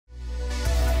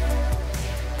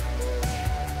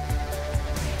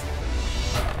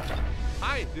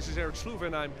this is Eric Sloof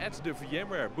and I'm at the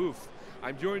VMware booth.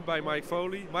 I'm joined by Mike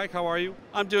Foley. Mike, how are you?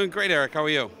 I'm doing great, Eric. How are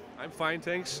you? I'm fine,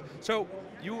 thanks. So,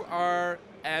 you are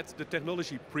at the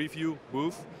technology preview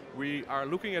booth. We are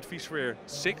looking at Vsphere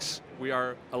 6. We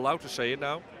are allowed to say it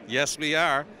now. Yes, we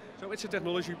are. So it's a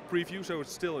technology preview, so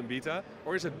it's still in beta,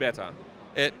 or is it beta?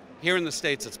 Here in the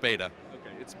States, it's beta.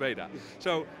 Okay, it's beta.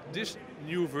 So this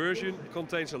new version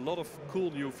contains a lot of cool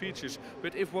new features,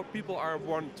 but if what people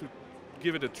want to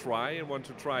give it a try and want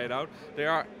to try it out, they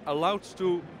are allowed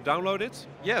to download it?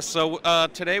 Yes, so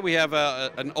today we have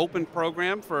an open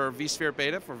program for vSphere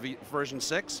Beta for version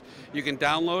 6. You can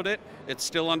download it. It's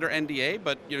still under NDA,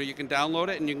 but you can download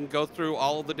it and you can go through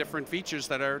all of the different features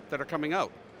that are coming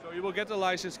out. So you will get the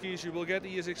license keys, you will get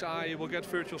ESXi, you will get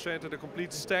Virtual Center, the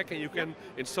complete stack, and you can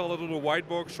install it on a white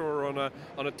box or on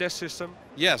a test system?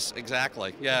 Yes,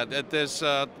 exactly. Yeah, there's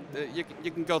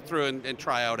you can go through and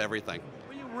try out everything.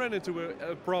 When you run into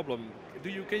a problem,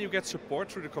 can you get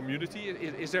support through the community?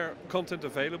 Is there content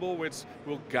available which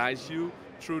will guide you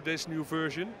through this new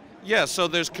version? Yeah, so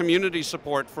there's community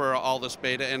support for all this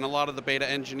beta, and a lot of the beta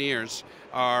engineers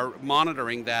are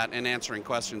monitoring that and answering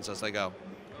questions as they go.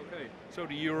 So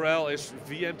the URL is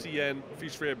VMTN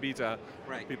Vsphere Beta.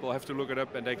 Right. People have to look it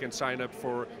up and they can sign up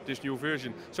for this new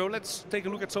version. So let's take a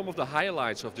look at some of the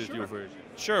highlights of this new version.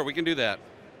 Sure, we can do that.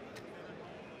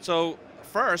 So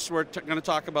first, we're going to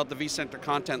talk about the Vcenter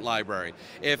content library.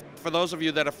 For those of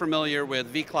you that are familiar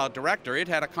with vCloud Director, it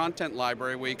had a content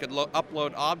library where you could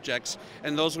upload objects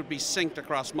and those would be synced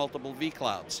across multiple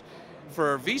vClouds.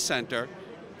 For Vcenter,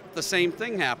 the same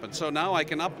thing happens. So now I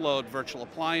can upload virtual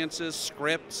appliances,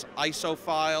 scripts, ISO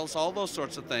files, all those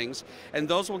sorts of things, and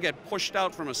those will get pushed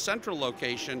out from a central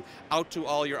location out to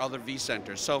all your other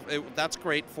vCenters. So that's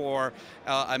great for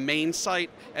a main site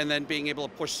and then being able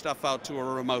to push stuff out to a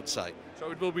remote site.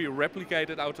 So it will be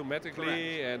replicated automatically.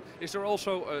 Correct. And is there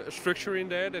also a structure in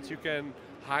there that you can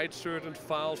hide certain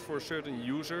files for certain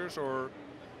users, or?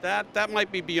 That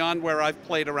might be beyond where I've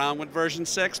played around with version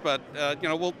 6, but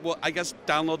we'll I guess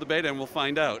download the beta and we'll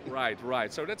find out.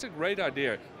 Right. So that's a great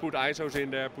idea. Put ISOs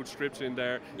in there, put scripts in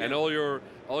there, and all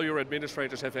your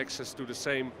administrators have access to the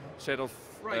same set of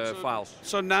files.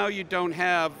 So now you don't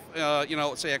have,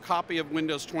 say a copy of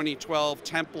Windows 2012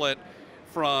 template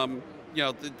from,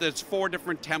 there's 4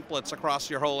 different templates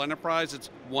across your whole enterprise. It's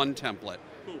one template.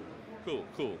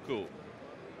 Cool.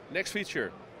 Next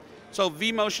feature. So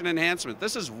Vmotion Enhancement.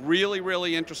 This is really,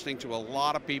 really interesting to a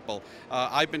lot of people.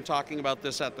 I've been talking about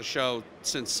this at the show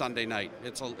since Sunday night.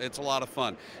 It's a lot of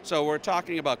fun. So we're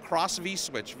talking about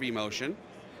cross-vSwitch vMotion,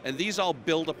 and these all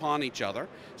build upon each other.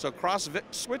 So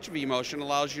cross-switch vMotion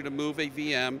allows you to move a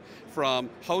VM from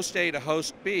host A to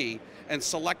host B and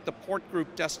select the port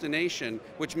group destination,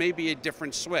 which may be a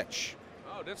different switch.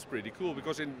 Oh, that's pretty cool,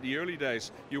 because in the early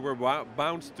days you were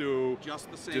bound to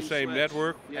just the same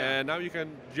network, and now you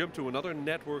can jump to another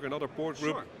network, another port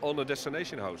group on the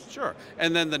destination host. Sure,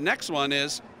 and then the next one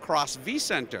is cross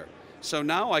vCenter. So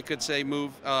now I could say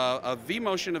move a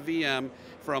vMotion of VM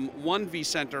from one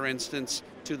vCenter instance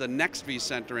to the next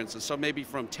vCenter instance. So maybe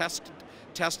from test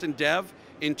and dev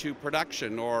into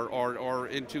production or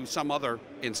into some other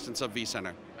instance of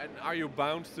vCenter. And are you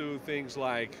bound to things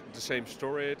like the same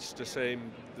storage, the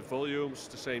volumes,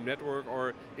 the same network,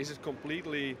 or is it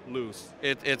completely loose?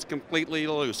 It's completely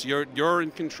loose. You're in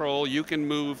control. You can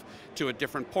move to a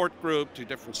different port group, to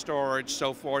different storage,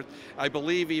 so forth. I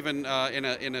believe even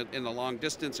in the long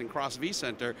distance in cross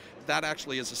vCenter, that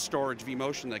actually is a storage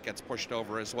vMotion that gets pushed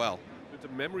over as well. But the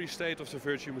memory state of the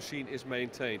virtual machine is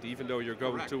maintained, even though you're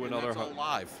going to and another that's all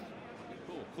live.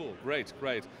 Cool, great.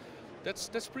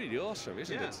 That's pretty awesome,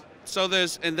 isn't it?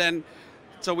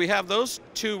 So we have those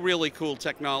 2 really cool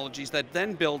technologies that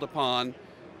then build upon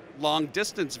long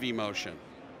distance vMotion,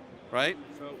 right?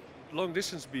 So long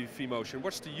distance vMotion,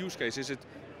 what's the use case? Is it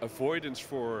avoidance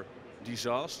for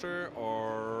disaster,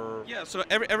 or? Yeah, so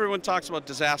everyone talks about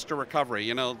disaster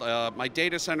recovery. My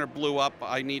data center blew up,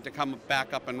 I need to come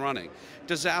back up and running.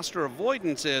 Disaster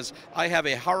avoidance is, I have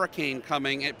a hurricane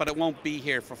coming, but it won't be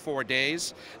here for 4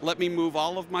 days. Let me move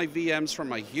all of my VMs from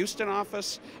my Houston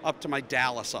office up to my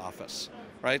Dallas office.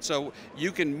 Right, so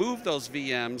you can move those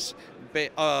VMs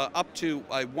up to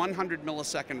a 100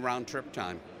 millisecond round trip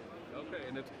time. Okay,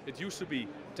 and it used to be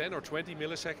 10 or 20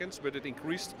 milliseconds, but it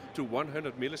increased to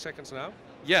 100 milliseconds now?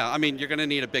 Yeah, I mean, you're going to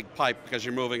need a big pipe because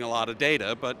you're moving a lot of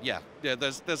data, but yeah,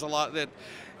 there's a lot that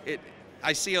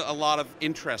I see a lot of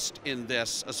interest in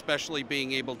this, especially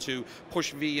being able to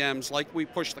push VMs like we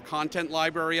push the content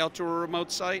library out to a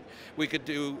remote site. We could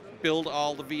build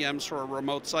all the VMs for a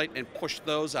remote site and push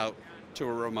those out to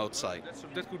a remote site.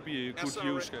 That could be a good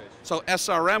use case. So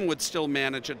SRM would still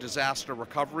manage a disaster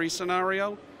recovery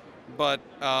scenario, but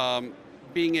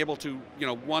being able to,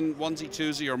 onesie,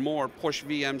 twosie or more push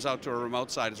VMs out to a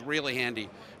remote site is really handy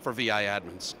for VI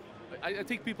admins. I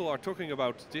think people are talking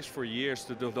about this for years,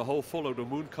 the whole follow the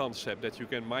moon concept, that you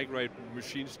can migrate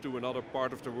machines to another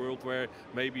part of the world where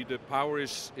maybe the power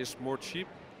is more cheap.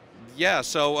 Yeah,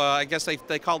 so I guess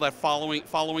they call that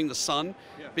following the sun,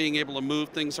 being able to move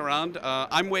things around.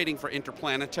 I'm waiting for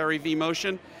interplanetary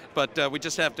vMotion, but we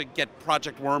just have to get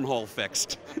Project Wormhole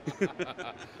fixed.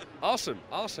 Awesome,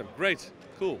 great,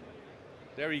 cool.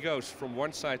 There he goes from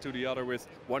one side to the other with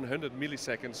 100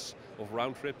 milliseconds of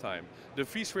round trip time. The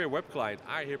Vsphere Web Client,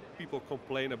 I hear people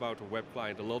complain about the web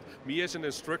client a lot. Me as an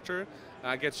instructor,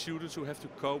 I get students who have to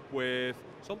cope with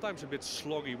sometimes a bit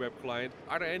sloggy web client.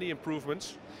 Are there any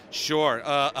improvements? Sure,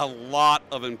 a lot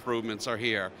of improvements are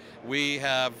here. We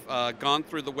have gone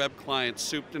through the web client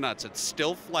soup to nuts. It's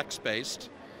still flex-based,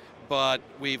 but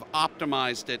we've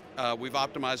optimized it. We've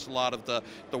optimized a lot of the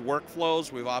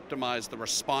workflows. We've optimized the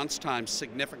response time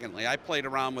significantly. I played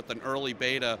around with an early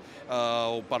beta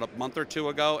about a month or two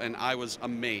ago, and I was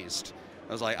amazed.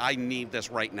 I was like, I need this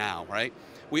right now, right?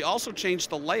 We also changed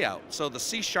the layout. So the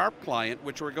C# client,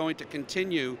 which we're going to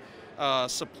continue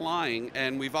supplying,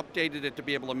 and we've updated it to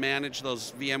be able to manage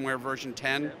those VMware version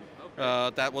 10.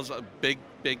 That was a big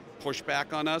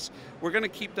pushback on us. We're going to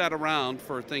keep that around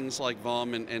for things like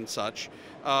VOM and such.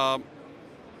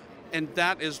 And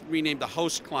that is renamed the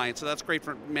host client, so that's great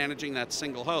for managing that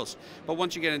single host. But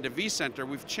once you get into vCenter,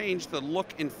 we've changed the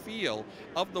look and feel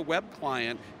of the web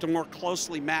client to more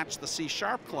closely match the C#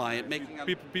 client.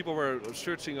 People were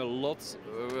searching a lot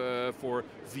for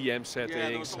VM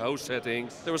settings, host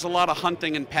settings. There was a lot of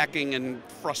hunting and pecking and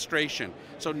frustration.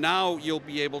 So now you'll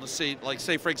be able to see, like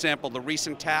say for example, the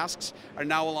recent tasks are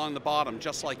now along the bottom,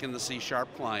 just like in the C#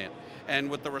 client. And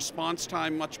with the response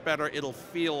time much better, it'll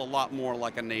feel a lot more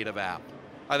like a native app.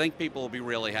 I think people will be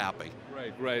really happy.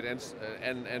 Right,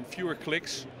 and fewer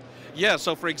clicks. Yeah,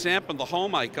 so for example, the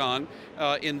home icon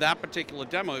in that particular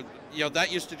demo,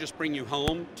 that used to just bring you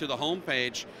home to the home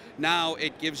page. Now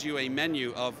it gives you a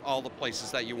menu of all the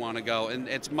places that you want to go, and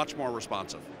it's much more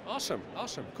responsive. Awesome,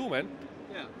 cool man.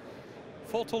 Yeah.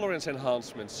 Fault tolerance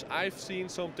enhancements. I've seen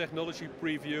some technology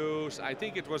previews. I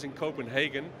think it was in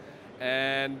Copenhagen.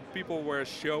 And people were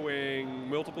showing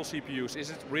multiple CPUs. Is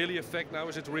it really effect now?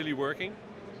 Is it really working?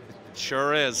 It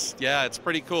sure is. Yeah, it's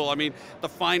pretty cool. I mean, the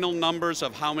final numbers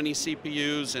of how many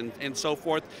CPUs and so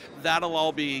forth, that'll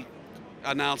all be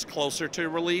announced closer to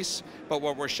release, but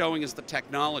what we're showing is the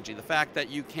technology, the fact that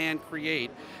you can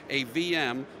create a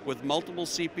VM with multiple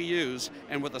CPUs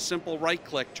and with a simple right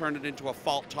click turn it into a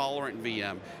fault-tolerant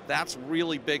VM. That's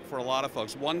really big for a lot of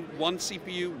folks. One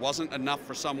CPU wasn't enough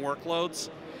for some workloads.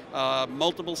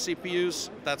 Multiple CPUs,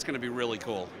 that's going to be really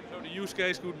cool. So the use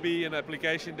case could be an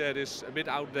application that is a bit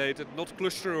outdated, not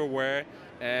cluster aware,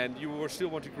 and you still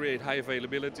want to create high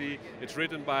availability. It's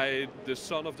written by the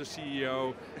son of the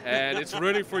CEO, and it's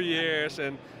running for years,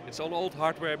 and it's on old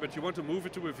hardware, but you want to move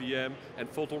it to a VM, and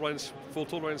fault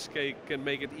tolerance can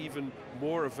make it even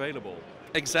more available.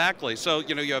 Exactly. So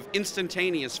you have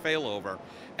instantaneous failover,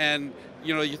 and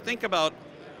you think about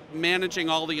managing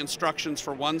all the instructions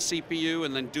for one CPU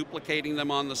and then duplicating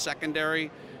them on the secondary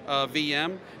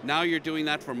VM. Now you're doing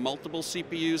that for multiple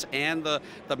CPUs and the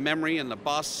memory and the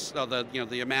bus,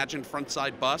 the imagined front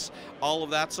side bus, all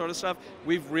of that sort of stuff.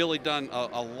 We've really done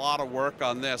a lot of work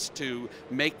on this to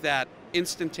make that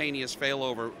instantaneous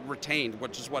failover retained,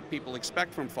 which is what people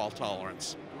expect from fault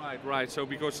tolerance. Right. So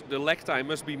because the lag time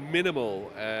must be minimal,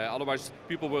 otherwise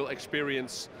people will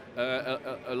experience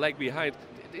a lag behind.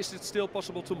 Is it still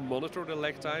possible to monitor the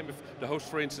lag time if the host,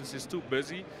 for instance, is too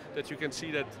busy, that you can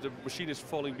see that the machine is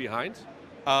falling behind?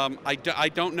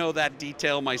 I don't know that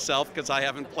detail myself because I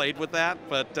haven't played with that,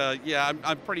 but yeah,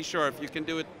 I'm pretty sure if you can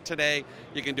do it today,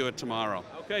 you can do it tomorrow.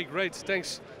 Okay, great,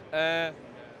 thanks.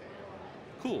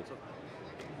 Cool.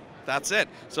 That's it.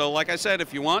 So like I said,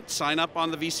 if you want, sign up on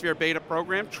the vSphere beta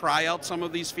program, try out some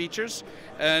of these features,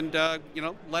 and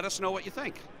let us know what you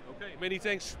think. Okay, many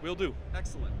thanks, will do.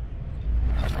 Excellent.